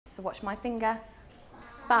So watch my finger.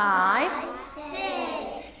 5, 6,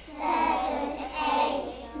 7,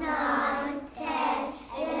 8, 9, 10,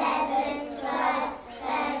 11, 12,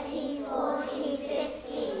 13, 14,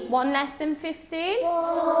 15. 1 less than 15.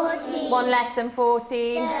 14. 1 less than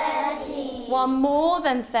 14. 13. 1 more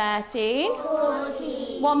than 13.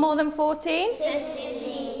 14. 1 more than 14.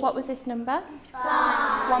 15. What was this number?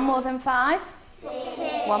 5. 1 more than 5. 6.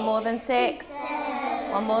 1 more than 6.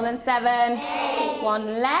 7. 1 more than 7. 8.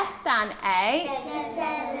 1 less than 8.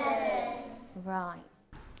 7. Right.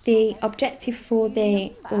 The objective for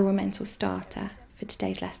the oral mental starter for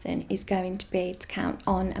today's lesson is going to be to count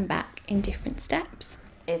on and back in different steps.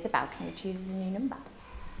 Isabel, can you choose a new number?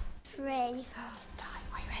 3. It's time.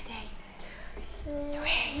 Are you ready? 3,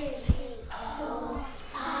 4,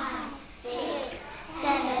 5, 6,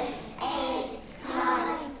 7, 8,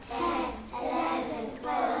 9, 10, 11,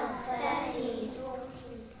 12, 13, 14,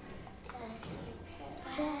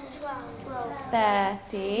 12.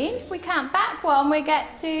 13. If we count back 1, we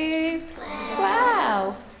get to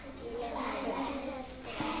 12.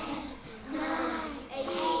 9,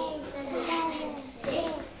 8, 7, 6,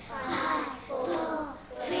 5, 4,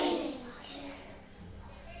 3.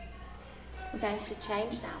 We're going to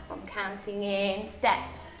change now from counting in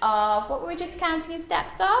steps of, what were we just counting in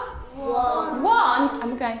steps of? 1. Ones,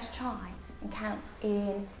 and we're going to try and count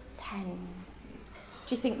in tens.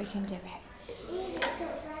 Do you think we can do it?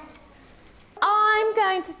 I'm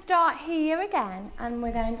going to start here again, and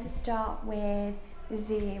we're going to start with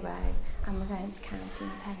 0, and we're going to count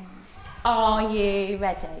in tens. Are you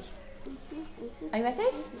ready? Are you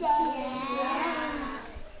ready? Yeah.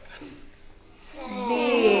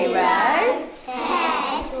 0,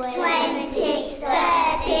 10, 20,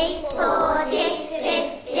 30, 40,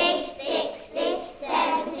 50, 60,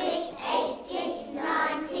 70, 80,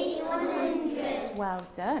 90, 100. well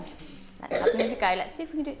done. Let's have another go. Let's see if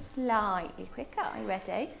we can do it slightly quicker. Are you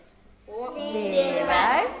ready? 0,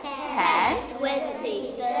 10,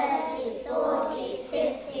 20, 30, 40,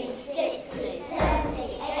 50, 60, 70,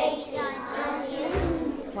 80, 90,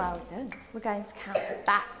 100. well done. We're going to count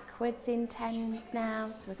backwards in tens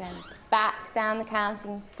now. So we're going back down the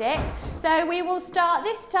counting stick. So we will start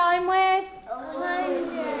this time with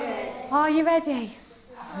 100. Are you ready?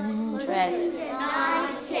 100.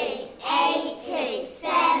 90, 80,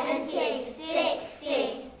 70,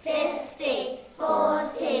 60, 50,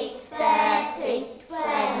 40, 30,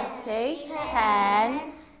 20,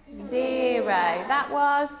 10, 0. That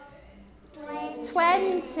was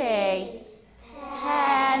 20.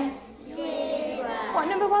 10. 0. What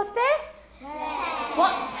number was this? 10.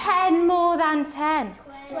 What's 10 more than 10?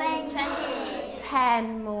 20.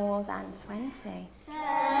 10 more than 20.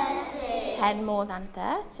 30. 10 more than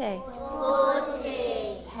 30.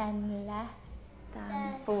 40. 10 less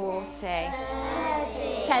than 40.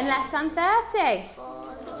 30. 10 less than 30.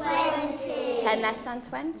 20. 10 less than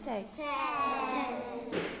 20. 10.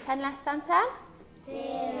 10 less than 10. 0.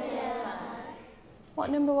 What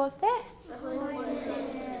number was this?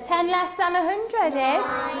 100. 10 less than 100 is?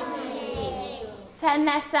 90. 10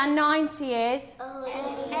 less than 90 is?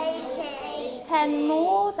 80. 10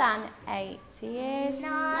 more than 80 is?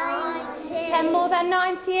 90. 10 more than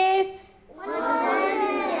 90 is?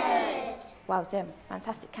 100. Well done,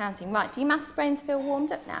 fantastic counting. Right, do your maths brains feel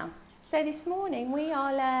warmed up now? So this morning we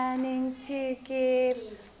are learning to give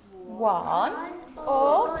 1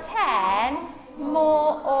 or 10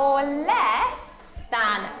 more or less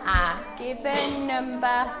than a given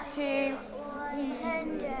number to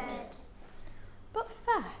 100. But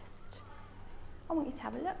first, I want you to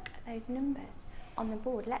have a look at those numbers on the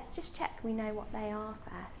board. Let's just check we know what they are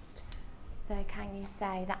first. So can you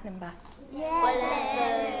say that number?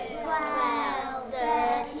 11, 12,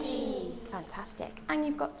 13. Fantastic. And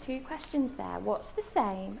you've got 2 questions there. What's the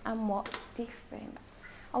same and what's different?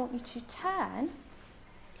 I want you to turn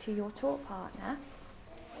to your talk partner.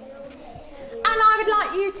 And I would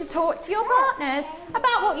like you to talk to your partners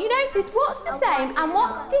about what you noticed. What's the same and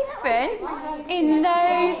what's different in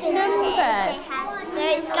those numbers? So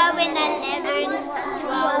it's going 11,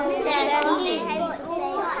 12, 13.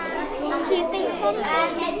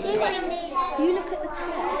 You look at the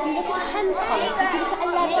tens column, so if you look at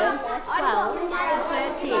 11, 12,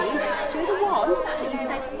 13, do the one that you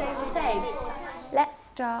said stay the same. Let's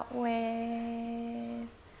start with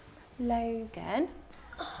Logan.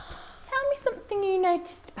 Tell me something you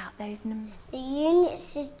noticed about those numbers. The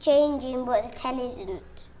units is changing, but the 10 isn't.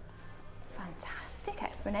 Fantastic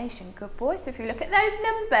explanation, good boy. So if you look at those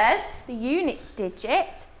numbers, the units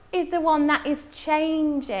digit is the one that is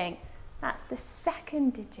changing. That's the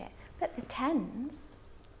second digit. But the tens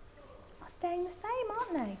are staying the same,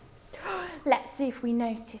 aren't they? Let's see if we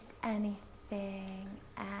noticed anything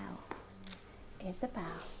else. Isabel,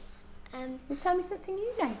 tell me something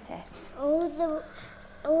you noticed. All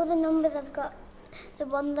the numbers I've got, the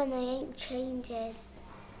one that I ain't changing.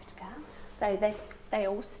 Good girl. So they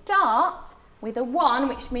all start with a 1,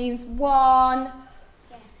 which means 1,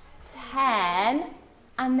 10,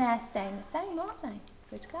 and they're staying the same, aren't they?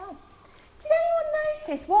 Good girl. Did anyone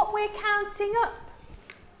notice what we're counting up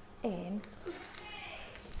in?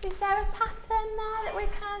 Is there a pattern there that we're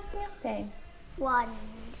counting up in?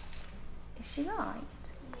 Ones. Is she right?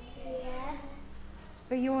 Yeah.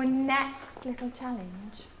 For your next little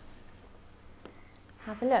challenge,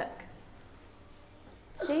 have a look.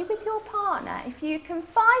 See with your partner if you can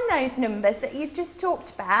find those numbers that you've just talked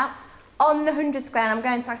about on the 100 square. I'm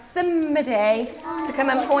going to ask somebody to come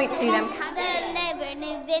and point to them. The 11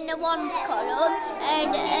 is in the 1's column,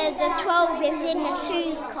 and the 12 is in the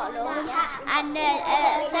 2's column, and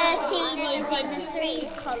 13 is in the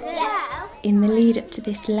 3's column. In the lead up to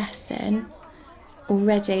this lesson,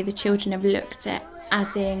 already the children have looked at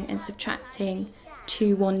adding and subtracting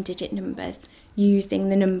 2 one-digit numbers using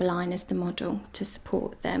the number line as the model to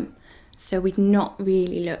support them. So we'd not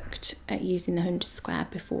really looked at using the 100 square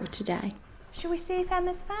before today. Shall we see if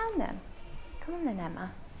Emma's found them? Come on then,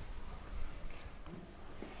 Emma.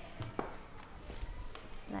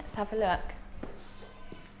 Let's have a look.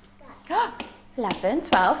 11,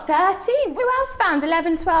 12, 13. Who else found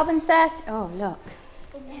 11, 12 and 13? Oh, look.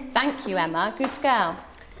 Thank you, Emma. Good girl.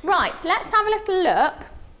 Right, let's have a little look.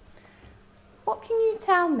 What can you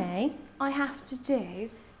tell me I have to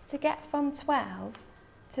do to get from 12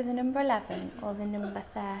 to the number 11 or the number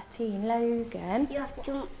 13? Logan? You have to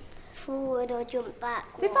jump forward or jump back.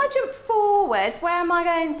 So if I jump forward, where am I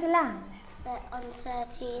going to land? On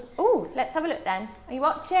 13. Oh, let's have a look then. Are you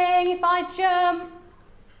watching? If I jump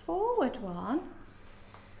forward 1,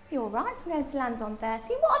 you're right, I'm going to land on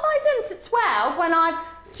 13. What have I done to 12 when I've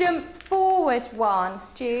jumped forward 1?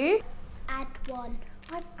 Jude? Add 1.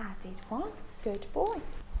 I've added 1. Good boy.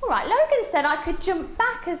 All right, Logan said I could jump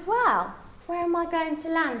back as well. Where am I going to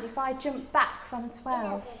land if I jump back from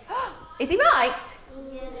 12? Is he right?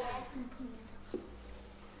 Yeah.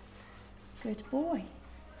 Good boy.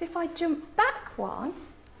 So if I jump back 1,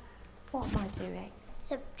 what am I doing?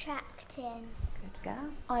 Subtracting. Good girl.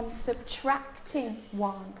 I'm subtracting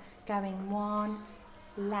 1, going 1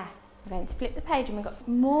 less. I'm going to flip the page and we've got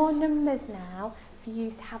some more numbers now for you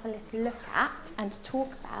to have a little look at and to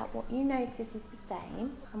talk about what you notice is the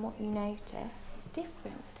same and what you notice is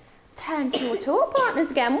different. Turn to your talk partners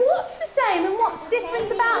again. What's the same and what's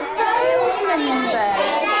different about those numbers?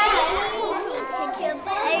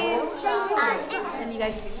 Then you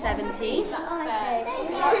go 17.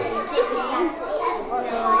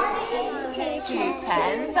 2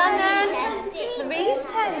 10s and then 3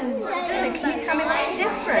 10s. Can you tell me what's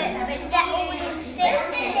different?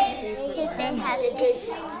 Because they had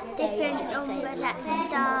different numbers at the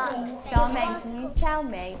start. Charmaine, can you tell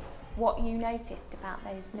me what you noticed about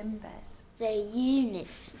those numbers? The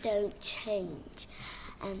units don't change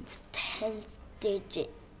and 10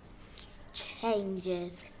 digits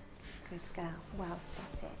changes. Good girl, well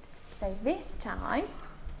spotted. So this time,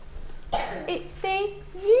 it's the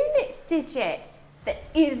units digit that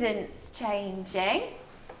isn't changing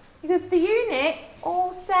because the unit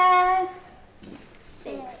all says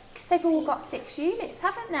 6. They've all got 6 units,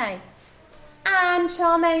 haven't they? And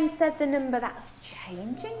Charmaine said the number that's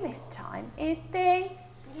changing this time is the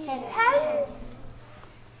 10s.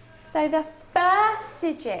 So the first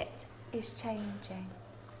digit is changing.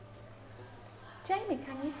 Jamie,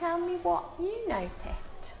 can you tell me what you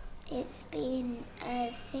noticed? It's been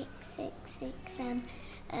 6, 6, 6, and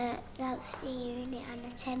that's the unit, and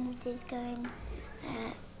the 10s is going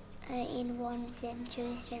in 1s and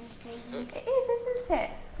 2s and 3s. It is, isn't it?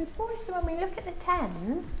 Good boy. So when we look at the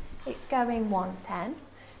 10s, it's going 1 10,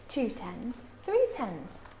 2 10s, 3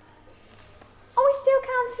 10s. Are we still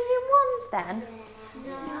counting in 1s then?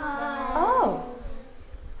 No. Oh.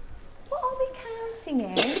 What are we counting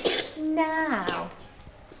in now?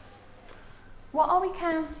 What are we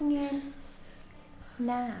counting in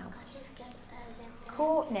now?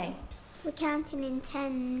 Courtney, We're counting in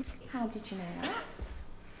 10s how did you know that?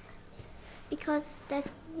 because there's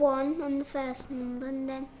 1 on the first number, and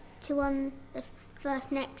then 2 on the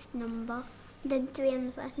first next number, and then 3 on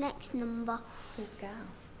the first next number. Good girl.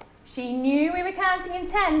 She knew we were counting in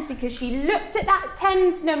 10s because she looked at that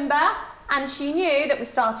 10s number and she knew that we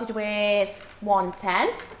started with 1 10,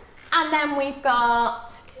 and then we've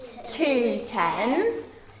got 2 10s,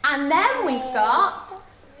 and then we've got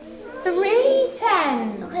 3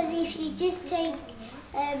 10s. Because if you just take,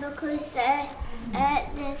 because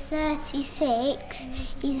The 36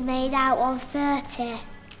 is made out of 30.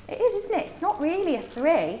 It is, isn't it? It's not really a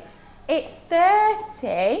 3. It's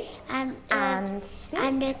 30 and 6.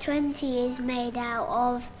 And the 20 is made out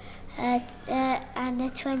of, and the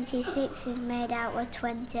 26 is made out of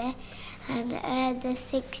 20, and the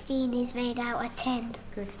 16 is made out of 10.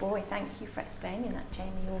 Good boy, thank you for explaining that,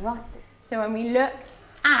 Jamie. You're right. So when we look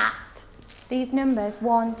at these numbers,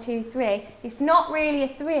 1, 2, 3, it's not really a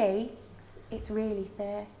 3, it's really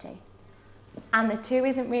 30. And the 2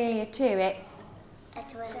 isn't really a 2, it's A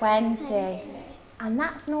 20. And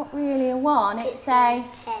that's not really a 1, it's a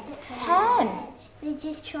 10. They're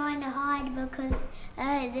just trying to hide because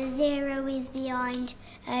the 0 is behind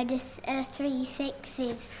the 3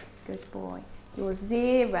 6s. Good boy. Your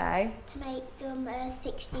 0. To make them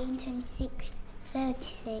 16, 26,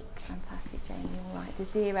 36. Fantastic, Jamie, you're right. The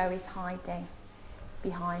 0 is hiding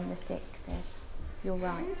behind the 6s. You're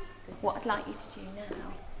right. What I'd like you to do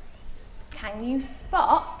now, can you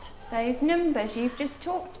spot those numbers you've just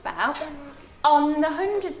talked about on the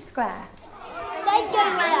 100 square? They go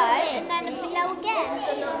below and then below again.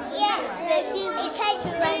 Yes, it takes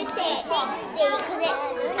 2 60 because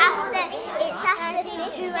it's after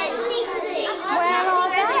 2 and 60. Where are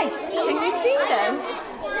they? Can you see them?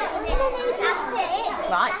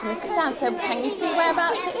 Right, can you sit down? So can you see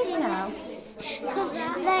whereabouts it is now? Because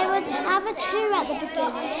they would have a 2 at the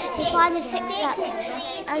beginning, you find the 6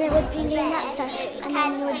 and it would be in that side, and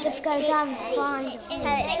then you would just go down and find it. So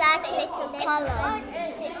it's like a little column.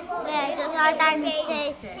 Yeah, does I then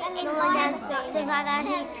see the one else, does I then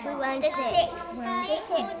see 2 and 6?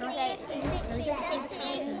 The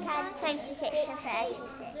 16, 26 and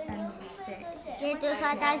 36. Yeah, does I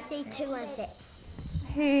then see 2 and 6?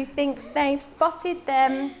 Who thinks they've spotted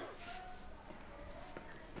them?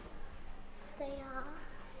 They are.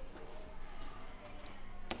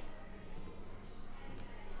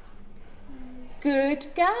 Good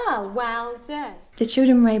girl, well done. The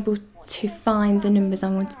children were able to find the numbers I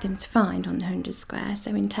wanted them to find on the 100 square.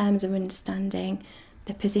 So in terms of understanding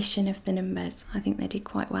the position of the numbers, I think they did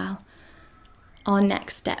quite well. Our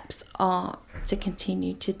next steps are to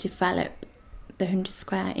continue to develop the 100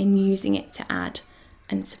 square in using it to add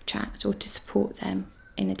and subtract, or to support them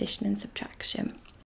in addition and subtraction.